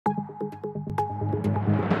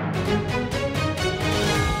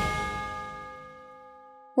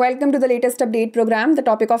Welcome to the latest update program. The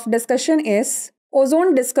topic of discussion is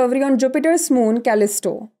ozone discovery on Jupiter's moon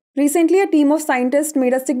Callisto. Recently, a team of scientists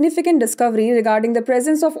made a significant discovery regarding the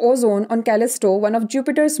presence of ozone on Callisto, one of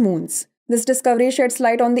Jupiter's moons. This discovery sheds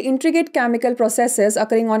light on the intricate chemical processes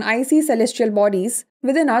occurring on icy celestial bodies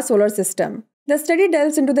within our solar system. The study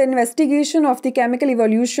delves into the investigation of the chemical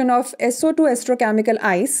evolution of SO2 astrochemical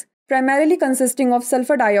ice, primarily consisting of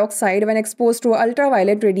sulfur dioxide when exposed to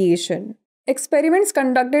ultraviolet radiation. Experiments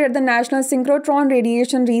conducted at the National Synchrotron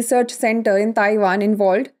Radiation Research Center in Taiwan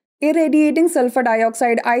involved irradiating sulfur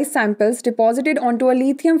dioxide ice samples deposited onto a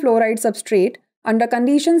lithium fluoride substrate under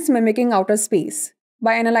conditions mimicking outer space.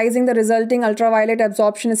 By analyzing the resulting ultraviolet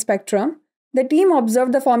absorption spectrum, the team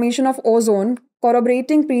observed the formation of ozone,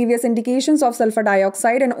 corroborating previous indications of sulfur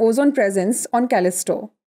dioxide and ozone presence on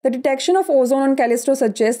Callisto. The detection of ozone on Callisto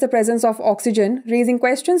suggests the presence of oxygen, raising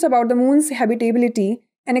questions about the moon's habitability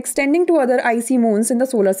and extending to other icy moons in the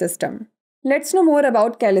solar system. Let's know more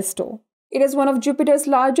about Callisto. It is one of Jupiter's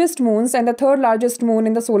largest moons and the third largest moon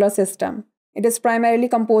in the solar system. It is primarily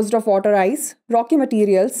composed of water ice, rocky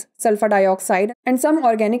materials, sulfur dioxide, and some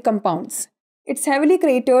organic compounds. Its heavily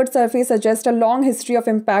cratered surface suggests a long history of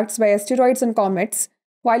impacts by asteroids and comets,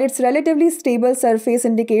 while its relatively stable surface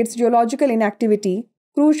indicates geological inactivity,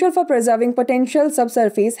 crucial for preserving potential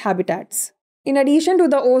subsurface habitats. In addition to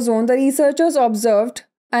the ozone, the researchers observed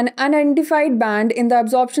an unidentified band in the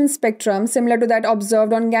absorption spectrum similar to that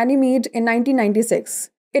observed on Ganymede in 1996.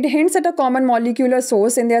 It hints at a common molecular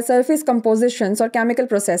source in their surface compositions or chemical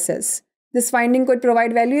processes. This finding could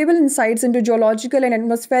provide valuable insights into geological and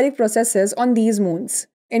atmospheric processes on these moons.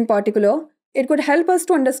 In particular, it could help us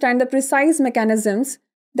to understand the precise mechanisms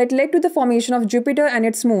that led to the formation of Jupiter and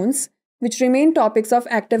its moons, which remain topics of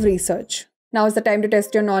active research. Now is the time to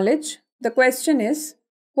test your knowledge. The question is,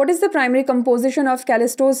 what is the primary composition of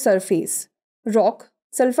Callisto's surface? Rock,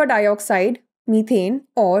 sulfur dioxide, methane,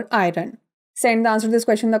 or iron? Send the answer to this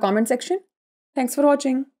question in the comment section. Thanks for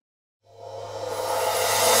watching.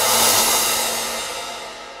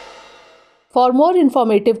 For more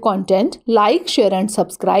informative content, like, share and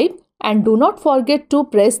subscribe, and do not forget to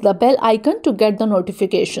press the bell icon to get the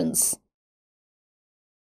notifications.